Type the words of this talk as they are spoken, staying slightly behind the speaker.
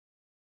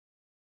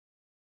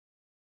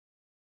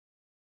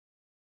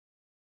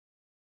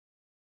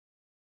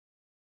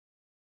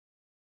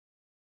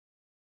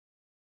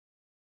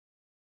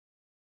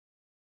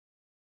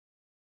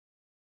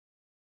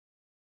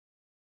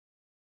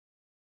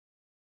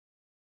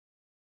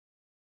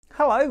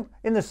Hello!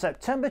 In the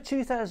September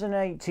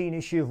 2018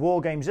 issue of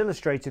Wargames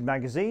Illustrated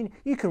magazine,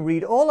 you can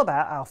read all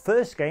about our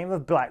first game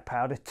of Black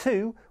Powder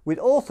 2 with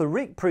author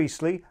Rick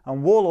Priestley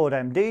and Warlord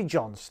MD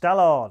John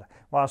Stallard.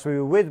 Whilst we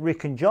were with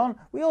Rick and John,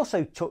 we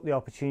also took the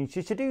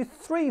opportunity to do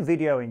 3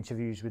 video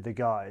interviews with the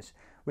guys,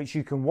 which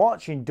you can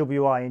watch in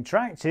WI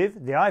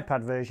Interactive, the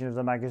iPad version of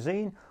the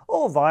magazine,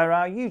 or via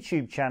our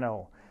YouTube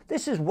channel.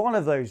 This is one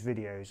of those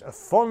videos, a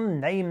fun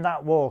Name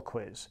That War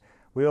quiz.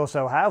 We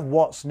also have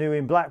What's New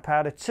in Black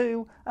Powder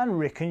 2 and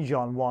Rick and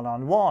John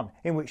one-on-one,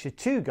 in which the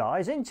two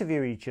guys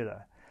interview each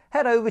other.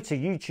 Head over to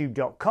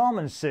youtube.com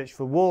and search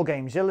for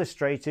Wargames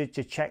Illustrated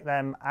to check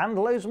them and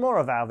loads more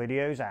of our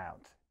videos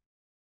out.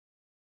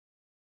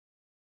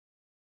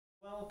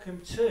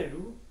 Welcome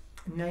to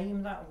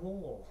Name That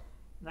War.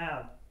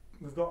 Now,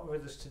 we've got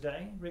with us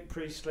today Rick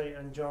Priestley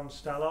and John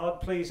Stallard.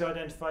 Please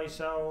identify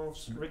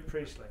yourselves. Rick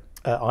Priestley.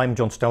 I'm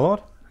John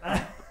Stallard.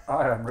 I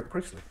am Rick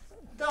Priestley.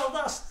 Oh,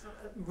 that's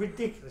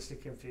ridiculously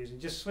confusing.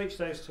 Just switch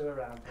those two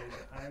around,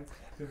 please.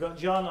 We've got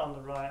John on the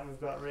right and we've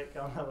got Rick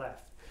on the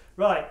left.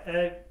 Right,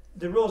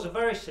 the rules are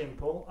very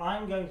simple.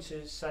 I'm going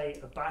to say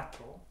a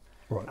battle,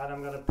 right, and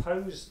I'm going to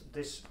pose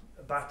this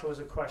battle as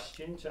a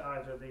question to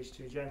either of these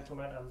two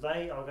gentlemen, and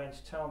they are going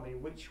to tell me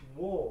which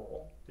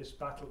war this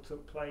battle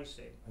took place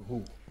in.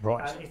 Ooh,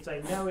 right. And if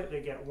they know it,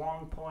 they get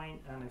 1 point,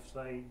 and if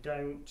they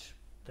don't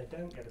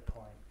get a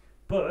point.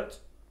 But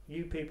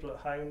you people at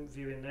home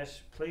viewing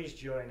this, please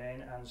join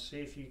in and see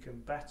if you can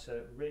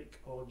better Rick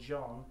or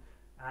John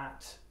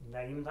at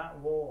Name That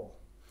War.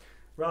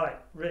 Right,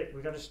 Rick,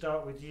 we're going to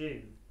start with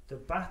you. The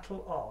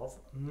Battle of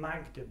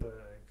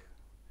Magdeburg.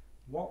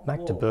 What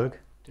Magdeburg? War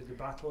did the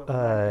Battle of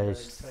Magdeburg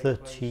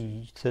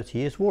take 30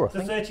 Years' War, I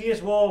think. The 30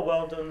 Years' War,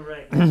 well done,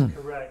 Rick. That's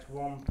correct.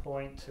 1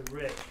 point to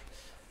Rick.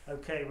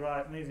 Okay,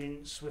 right,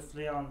 moving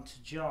swiftly on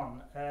to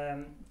John.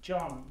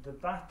 John, the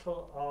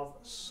Battle of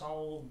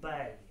Sol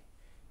Bay.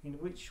 In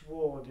which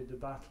war did the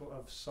Battle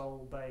of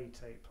Sol Bay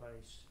take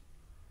place?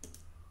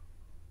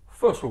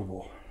 First World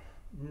War.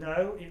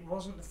 No, it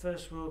wasn't the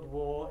First World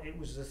War, it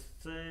was the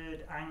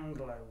Third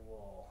Anglo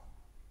War.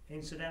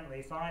 Incidentally,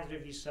 if either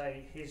of you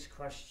say his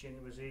question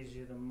was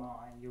easier than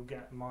mine, you'll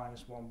get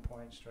 -1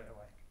 point straight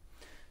away.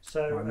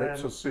 So, my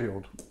lips are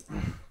sealed.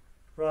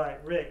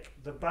 Right, Rick,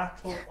 the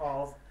Battle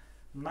of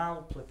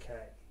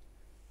Malplaquet.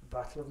 The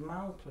Battle of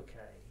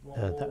Malplaquet.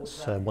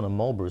 That's one of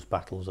Marlborough's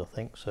battles, I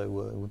think, so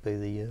it would be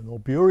the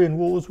Iberian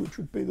Wars, which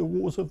would be the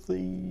Wars of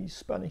the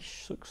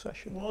Spanish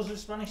Succession. Wars of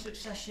Spanish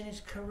Succession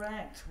is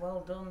correct. Well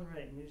done,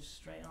 Rick. Moves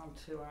straight on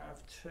 2 out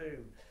of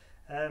 2.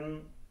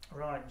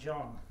 Right,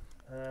 John.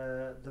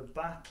 The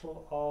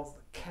Battle of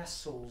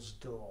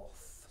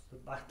Kesselsdorf. The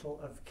Battle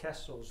of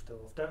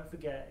Kesselsdorf. Don't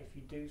forget, if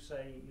you do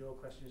say your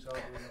question is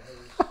harder than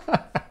his,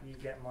 you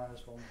get -1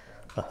 point.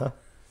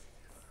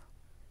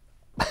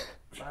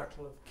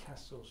 Battle of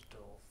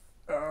Kesselsdorf.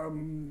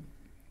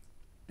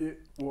 It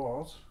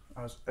was,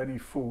 as any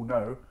fool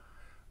know,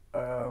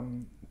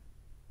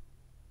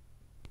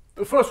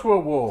 the First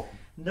World War.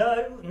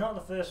 No, not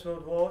the First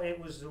World War. It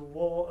was the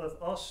War of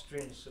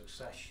Austrian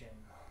Succession.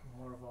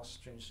 War of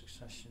Austrian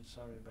Succession.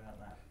 Sorry about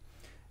that.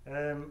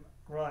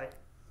 Right,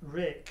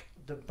 Rick.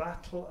 The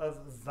Battle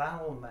of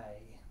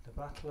Valmy. The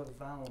Battle of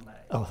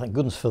Valmy. Oh, thank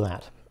goodness for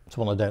that. It's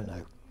one I don't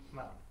know.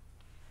 Well,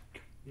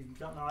 you've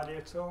got no idea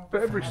at all?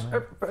 But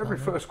every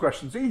first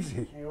question's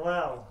easy.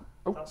 Well,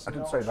 oh, that's I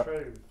didn't not say that.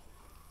 true.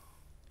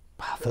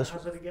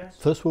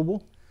 First World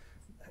War?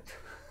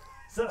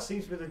 That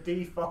seems to be the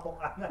default.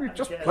 We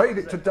just played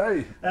it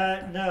today.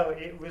 No,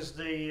 it was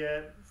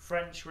the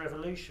French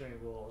Revolutionary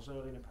Wars,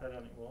 early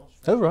Napoleonic Wars.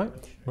 Oh, right.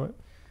 Right.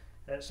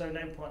 So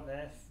no point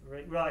there.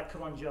 Right,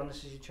 come on, John.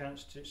 This is your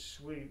chance to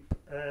swoop.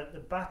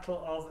 The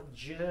Battle of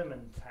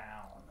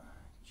Germantown.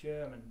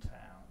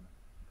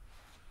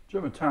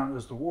 Germantown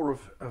is the War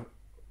of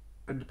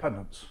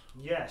Independence.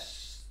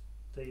 Yes.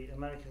 The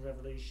American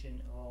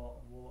Revolution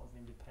or War of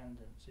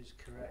Independence is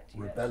correct.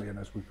 Rebellion,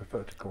 yes, as we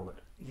prefer to call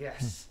it.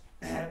 Yes.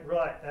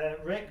 Right,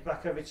 Rick,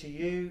 back over to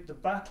you. The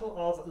Battle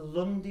of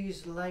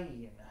Lundy's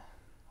Lane.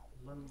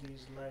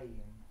 Lundy's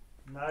Lane.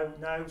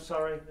 No,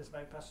 sorry, there's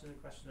no passing the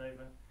question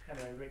over.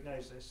 Anyway, Rick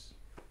knows this.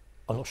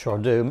 I'm not sure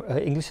I do.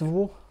 English Civil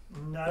War?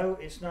 No,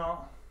 it's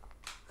not.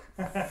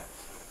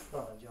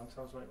 Well, John,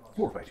 tell us what it was.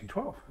 War of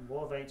 1812.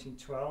 War of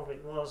 1812,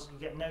 it was. You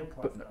get no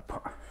point for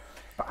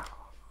that.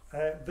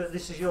 But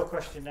this is your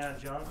question now,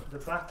 John. The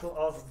Battle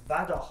of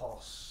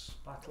Badajoz.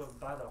 Battle of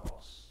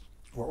Badajoz.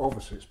 Well,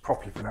 obviously it's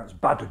properly pronounced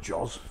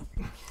Badajoz,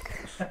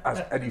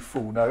 as any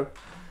fool know.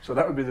 So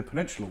that would be the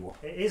Peninsular War.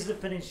 It is the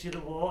Peninsular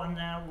War, and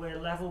now we're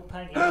level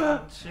pegging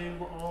on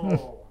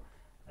 2-all.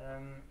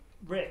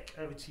 Rick,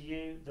 over to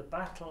you. The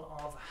Battle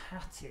of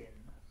Hattin.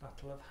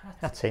 Battle of Hattin.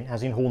 Hattin,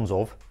 as in horns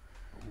of.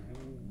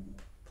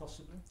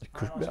 Possibly.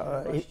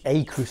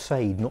 A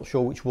crusade, not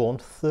sure which one.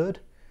 Third?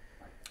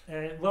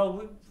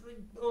 Well,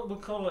 we'll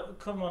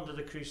come under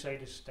the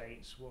Crusader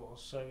States War,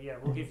 so yeah,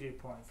 we'll give you a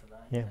point for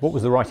that. Yeah. Yes. What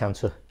was the right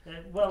answer?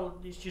 Well,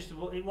 it's just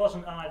it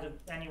wasn't either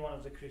any one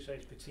of the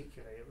Crusades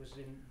particularly. It was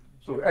in.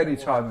 So any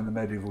time in the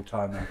medieval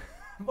time then.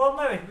 Well,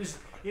 no, it was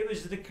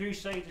the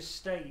Crusader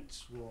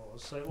States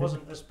Wars, so it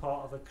wasn't as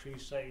part of a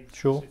crusade.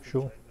 Sure.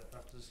 But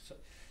after the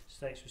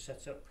states were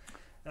set up.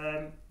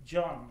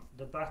 John,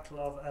 the Battle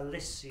of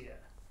Alesia.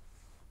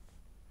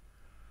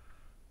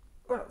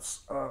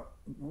 That's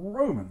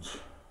Romans.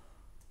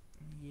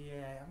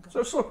 Yeah. So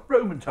it's sort of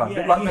Roman time, a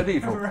bit Yeah, like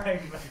medieval. Roman.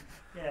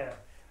 Yeah.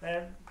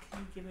 Can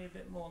you give me a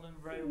bit more than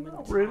Roman Not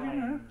times? really,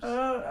 no.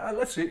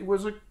 Let's see, it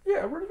was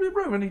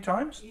Roman-y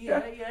times.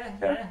 Yeah,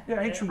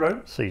 Ancient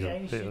Rome. Caesar.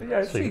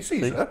 Yeah,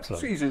 Caesar.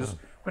 Caesar's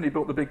when he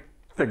built the big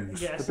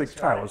things, Yes, the big that's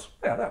towers.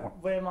 right. Yeah, that one.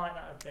 Where might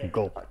that have been?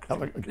 Gaul.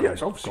 Yeah,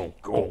 it's obviously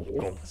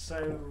Gaul.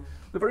 So,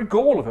 The very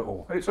Gaul of it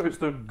all. So it's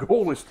the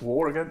Gaulist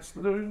war against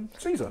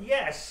Caesar.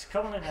 yes,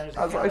 commonly known as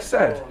the As I Gallic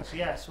said. Wars.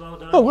 Yes, well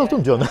done. Oh, well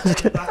done, John.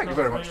 Thank you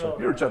very much, sir.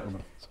 You're a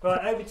gentleman.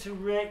 Right, over to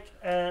Rick.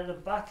 The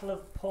Battle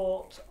of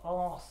Port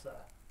Arthur.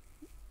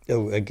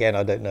 Oh, again,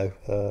 I don't know.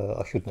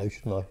 I should know,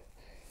 shouldn't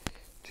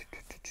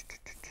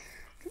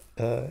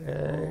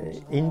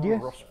I? India?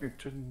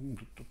 Rasputin.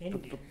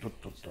 India.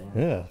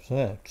 Yeah. Is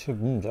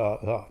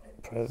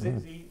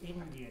it the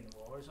Indian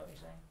War? Is that what you're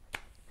saying?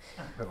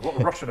 There's a lot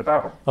of Russian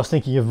about. I was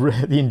thinking of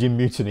the Indian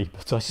Mutiny,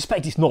 but I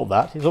suspect it's not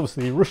that. It's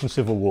obviously the Russian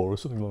Civil War or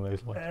something along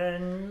those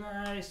lines.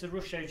 No, it's the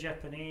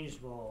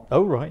Russo-Japanese War.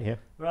 Oh, right, yeah.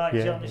 Right,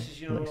 Yeah, John, this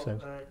is your makes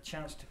sense.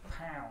 chance to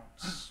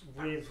pounce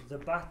with the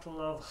Battle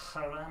of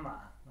Harama.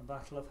 The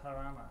Battle of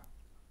Harama.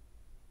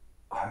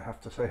 I have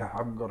to say I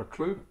haven't got a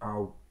clue.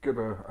 I'll give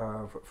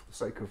for the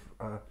sake of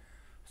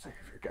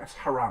guess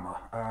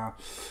Harama.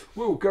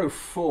 We'll go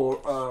for.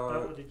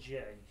 Spelled with a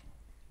J,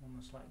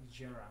 almost like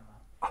Jarama.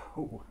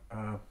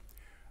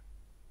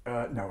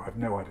 No, I have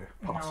no idea.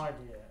 Pass. No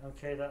idea.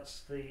 Okay,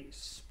 that's the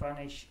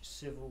Spanish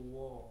Civil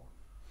War.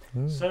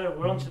 So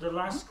we're on to the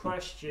last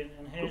question,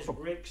 and here's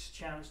Rick's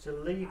chance to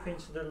leap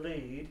into the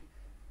lead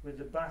with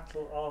the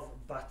Battle of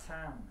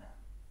Bataan.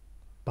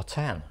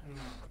 Bataan?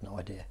 No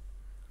idea.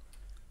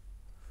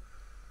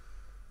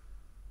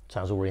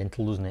 Sounds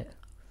oriental, doesn't it?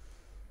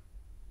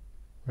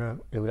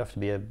 It would have to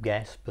be a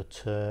guess,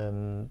 but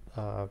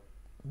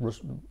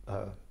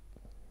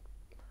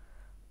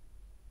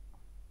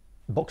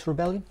Boxer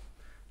Rebellion?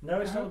 No,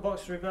 it's not the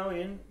Boxer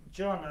Rebellion.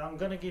 John, I'm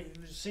going to give,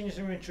 seeing as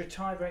we're into a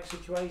tie-break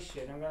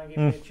situation, I'm going to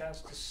give you a chance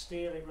to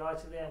steal it right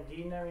at the end. Do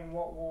you know in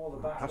what war the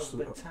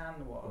Battle of Bataan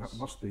was? That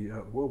must be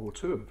World War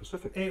II in the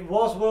Pacific. It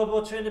was World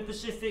War II in the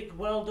Pacific.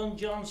 Well done,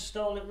 John.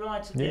 Stole it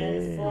right at the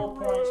end. 4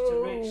 points to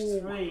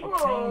Rick's 3.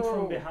 Came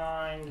from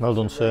behind. Well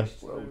done, sir.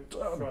 Well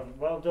done. Front.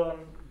 Well done,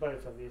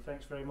 both of you.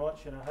 Thanks very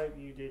much, and I hope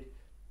you did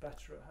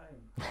better at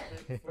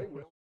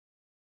home.